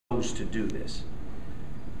chose to do this.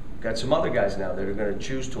 Got some other guys now that are going to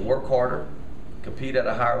choose to work harder, compete at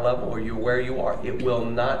a higher level, or you're where you are. It will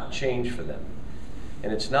not change for them.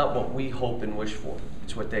 And it's not what we hope and wish for.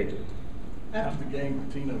 It's what they do. After the game,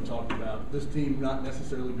 Tino talked about this team not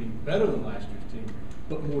necessarily being better than last year's team,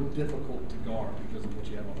 but more difficult to guard because of what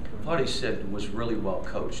you have on the perimeter. I thought he said was really well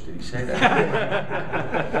coached. Did he say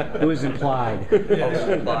that? It was implied. Oh, it was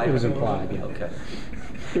implied? It was implied, yeah. Okay.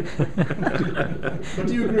 But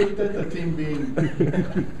do you agree with that, the team being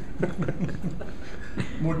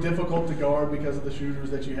more difficult to guard because of the shooters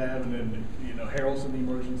that you have, and then, you know, Harrelson, the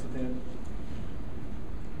emergence of him?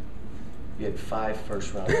 You had 5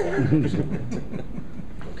 first-round draft picks.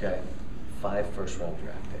 Okay? 5 first-round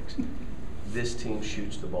draft picks. This team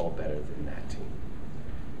shoots the ball better than that team.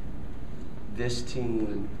 This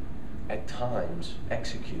team, at times,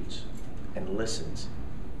 executes and listens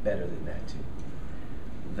better than that team.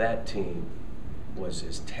 That team was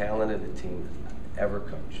as talented a team I've ever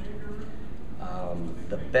coached.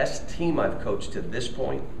 The best team I've coached to this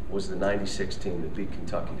point was the '96 team that beat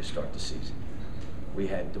Kentucky to start the season. We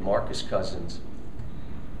had DeMarcus Cousins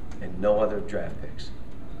and no other draft picks.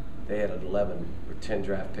 They had 11 or 10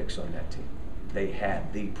 draft picks on that team. They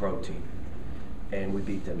had the pro team, and we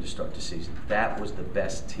beat them to start the season. That was the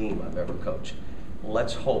best team I've ever coached.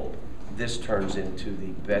 Let's hope this turns into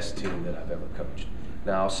the best team that I've ever coached.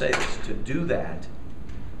 Now, I'll say this, to do that,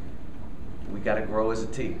 we got to grow as a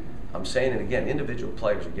team. I'm saying it again, individual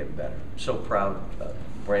players are getting better. I'm so proud of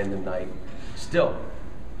Brandon Knight. Still,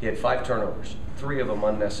 he had 5 turnovers, 3 of them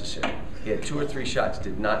unnecessary. He had 2 or 3 shots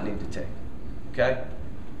did not need to take, okay?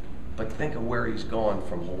 But think of where he's gone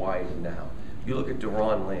from Hawaii to now. You look at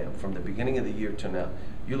Deron Lamb from the beginning of the year to now.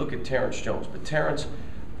 You look at Terrence Jones. But Terrence,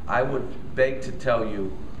 I would beg to tell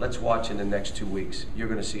you, let's watch in the next 2 weeks. You're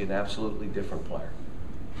going to see an absolutely different player,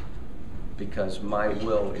 because my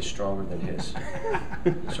will is stronger than his.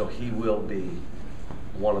 So he will be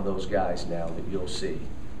one of those guys now that you'll see,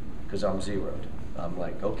 because I'm zeroed. I'm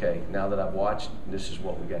like, okay, now that I've watched, this is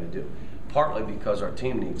what we got to do. Partly because our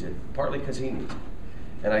team needs it, partly because he needs it.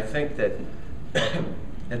 And I think that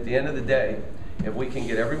at the end of the day, if we can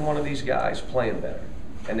get every one of these guys playing better,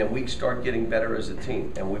 and then we start getting better as a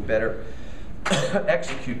team, and we better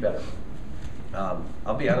execute better.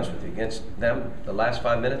 I'll be honest with you, against them, the last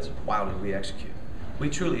 5 minutes, wow, did we execute. We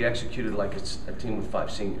truly executed like it's a team with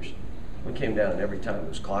 5 seniors. We came down, and every time it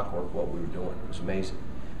was clockwork what we were doing. It was amazing.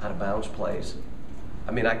 Out of bounds plays.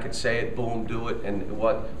 I mean, I could say it, boom, do it, and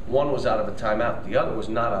one was out of a timeout. The other was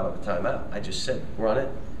not out of a timeout. I just said, run it.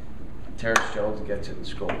 Terrence Jones gets it and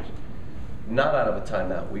scores. Not out of a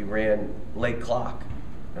timeout. We ran late clock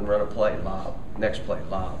and run a play, lob. Next play,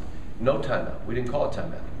 lob. No timeout. We didn't call a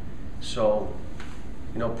timeout. So,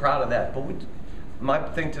 you know, proud of that. But my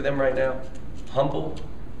thing to them right now, humble,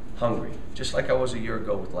 hungry. Just like I was a year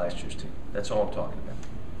ago with last year's team. That's all I'm talking about.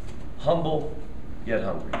 Humble, yet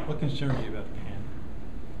hungry. What concerns you about the game?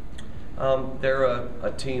 They're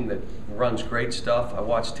a team that runs great stuff. I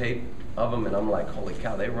watch tape of them, and I'm like, holy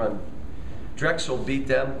cow, they run. Drexel beat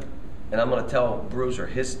them, and I'm going to tell Bruiser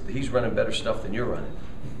he's running better stuff than you're running.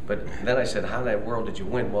 But then I said, how in the world did you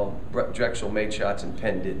win? Well, Drexel made shots and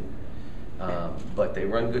Penn didn't. But they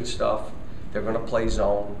run good stuff. They're going to play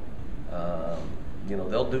zone. You know,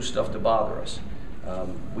 they'll do stuff to bother us.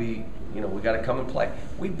 We got to come and play.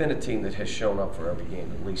 We've been a team that has shown up for every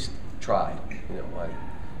game, at least tried. You know,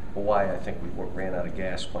 Hawaii, I think we ran out of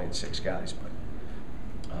gas playing 6 guys, but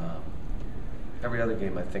every other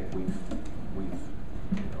game, I think we've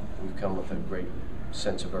come with a great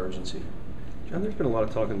sense of urgency. John, there's been a lot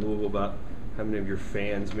of talk in Louisville about how many of your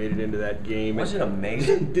fans made it into that game. Was it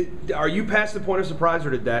amazing? Are you past the point of surprise, or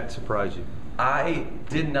did that surprise you? I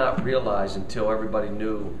did not realize until everybody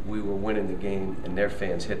knew we were winning the game and their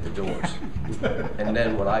fans hit the doors. And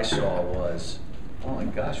then what I saw was, oh my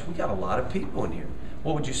gosh, we got a lot of people in here.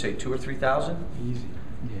 What would you say, 2,000 or 3,000? Easy.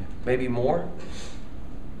 Yeah. Maybe more?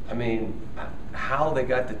 I mean, how they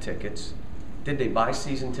got the tickets. Did they buy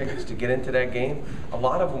season tickets to get into that game? A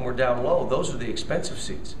lot of them were down low. Those are the expensive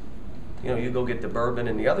seats. You know, you go get the bourbon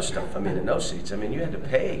and the other stuff. I mean, in those seats, I mean, you had to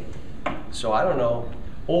pay. So I don't know.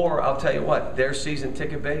 Or I'll tell you what, their season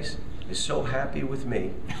ticket base is so happy with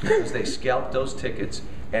me because they scalped those tickets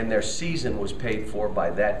and their season was paid for by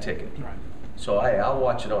that ticket. Right. So I'll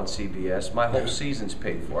watch it on CBS. My whole season's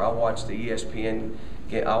paid for. I'll watch the ESPN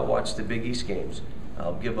game. I'll watch the Big East games.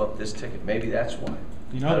 I'll give up this ticket. Maybe that's why.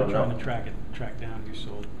 You know they're trying to track down who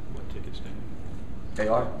sold what tickets to. They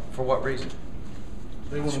are? For what reason?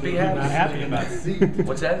 They want to Be know happy. who's Not happy sitting in about that it. seat.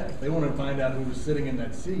 What's that? They want to find out who was sitting in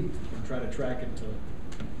that seat and try to track it to.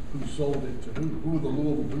 Who sold it to who? Who were the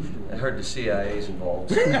Louisville boosters? I heard the CIA's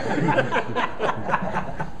involved. Anything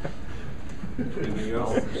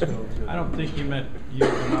else? I don't think you meant you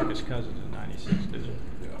and DeMarcus Cousins in '96, did you?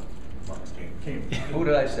 Came. Who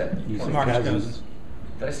did I say? You said DeMarcus Cousins. Cousins.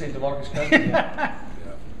 Did I say DeMarcus Cousins? Yeah.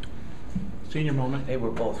 Senior moment. They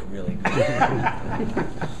were both really good.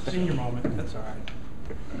 Senior moment. That's all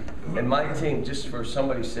right. And my team, just for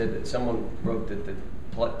somebody said that someone wrote that the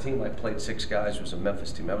team I played 6 guys was a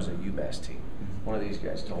Memphis team. That was a UMass team. One of these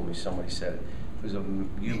guys told me, somebody said it was a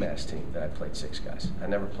UMass team that I played 6 guys. I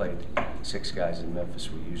never played 6 guys in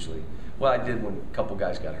Memphis. We usually, well, I did when a couple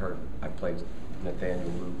guys got hurt. I played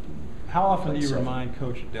Nathaniel Root. How often do you 7. remind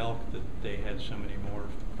Coach Delk that they had so many more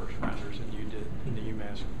first rounders than you did in the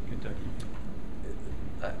UMass Kentucky?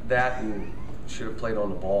 That and should have played on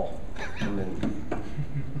the ball. And then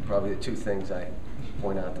probably the 2 things I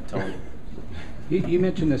point out to Tony. You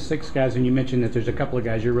mentioned the 6 guys, and you mentioned that there's a couple of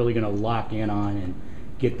guys you're really going to lock in on and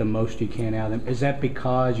get the most you can out of them. Is that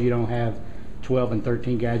because you don't have 12 and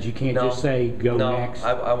 13 guys? You can't just say go next?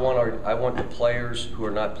 I want the players who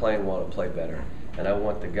are not playing well to play better. And I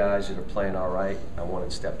want the guys that are playing all right, I want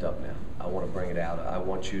it stepped up now. I want to bring it out. I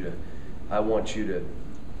want you to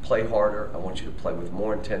play harder. I want you to play with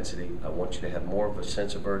more intensity. I want you to have more of a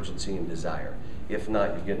sense of urgency and desire. If not,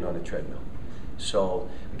 you're getting on a treadmill. So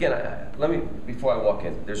again, let me, before I walk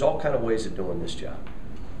in, there's all kind of ways of doing this job.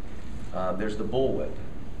 There's the bullwhip.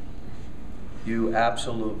 You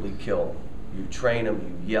absolutely kill them. You train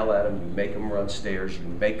them, you yell at them, you make them run stairs, you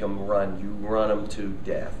make them run, you run them to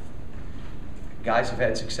death. Guys have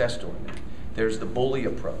had success doing that. There's the bully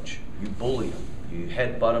approach. You bully them. You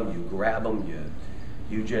headbutt them, you grab them,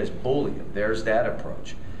 you just bully them. There's that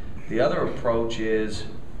approach. The other approach is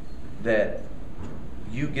that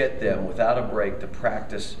you get them without a break to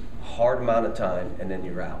practice a hard amount of time and then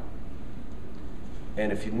you're out.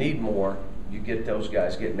 And if you need more, you get those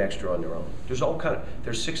guys getting extra on their own.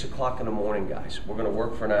 There's 6 o'clock in the morning guys. We're going to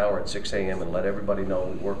work for an hour at 6 a.m. and let everybody know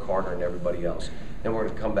we work harder than everybody else. Then we're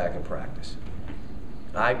going to come back and practice.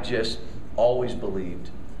 I've just always believed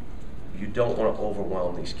you don't want to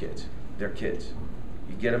overwhelm these kids. They're kids.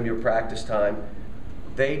 You get them your practice time.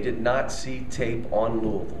 They did not see tape on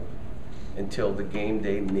Louisville until the game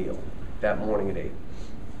day meal that morning at 8.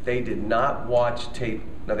 They did not watch tape.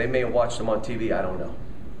 Now, they may have watched them on TV, I don't know.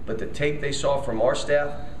 But the tape they saw from our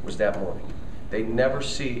staff was that morning. They never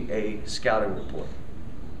see a scouting report.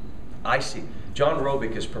 I see. John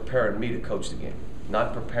Robick is preparing me to coach the game,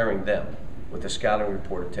 not preparing them with a scouting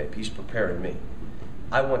report or tape. He's preparing me.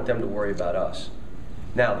 I want them to worry about us.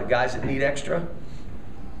 Now, the guys that need extra,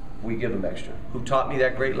 we give them extra. Who taught me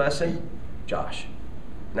that great lesson? Josh.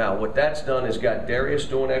 Now, what that's done is got Darius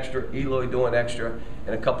doing extra, Eloy doing extra,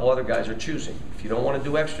 and a couple other guys are choosing. If you don't want to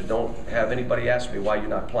do extra, don't have anybody ask me why you're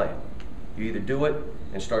not playing. You either do it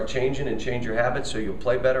and start changing and change your habits so you'll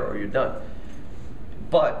play better, or you're done.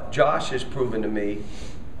 But Josh has proven to me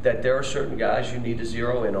that there are certain guys you need to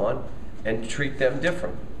zero in on and treat them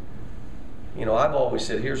different. You know, I've always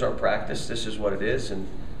said, here's our practice, this is what it is, and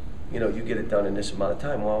you know, you get it done in this amount of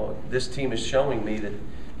time. Well, this team is showing me that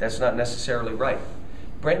that's not necessarily right.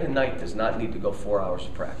 Brandon Knight does not need to go 4 hours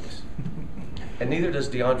to practice. And neither does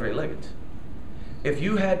DeAndre Liggins. If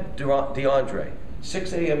you had DeAndre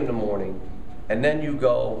 6 a.m. in the morning, and then you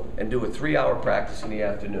go and do a 3-hour practice in the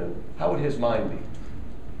afternoon, how would his mind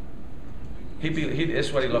be? This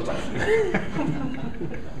is what he looked like.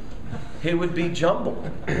 He would be jumbled.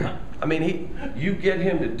 I mean, you get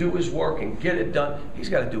him to do his work and get it done. He's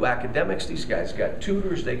got to do academics. These guys got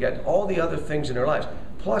tutors. They got all the other things in their lives.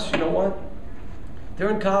 Plus, you know what? They're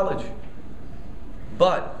in college.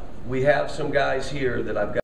 But we have some guys here that I've got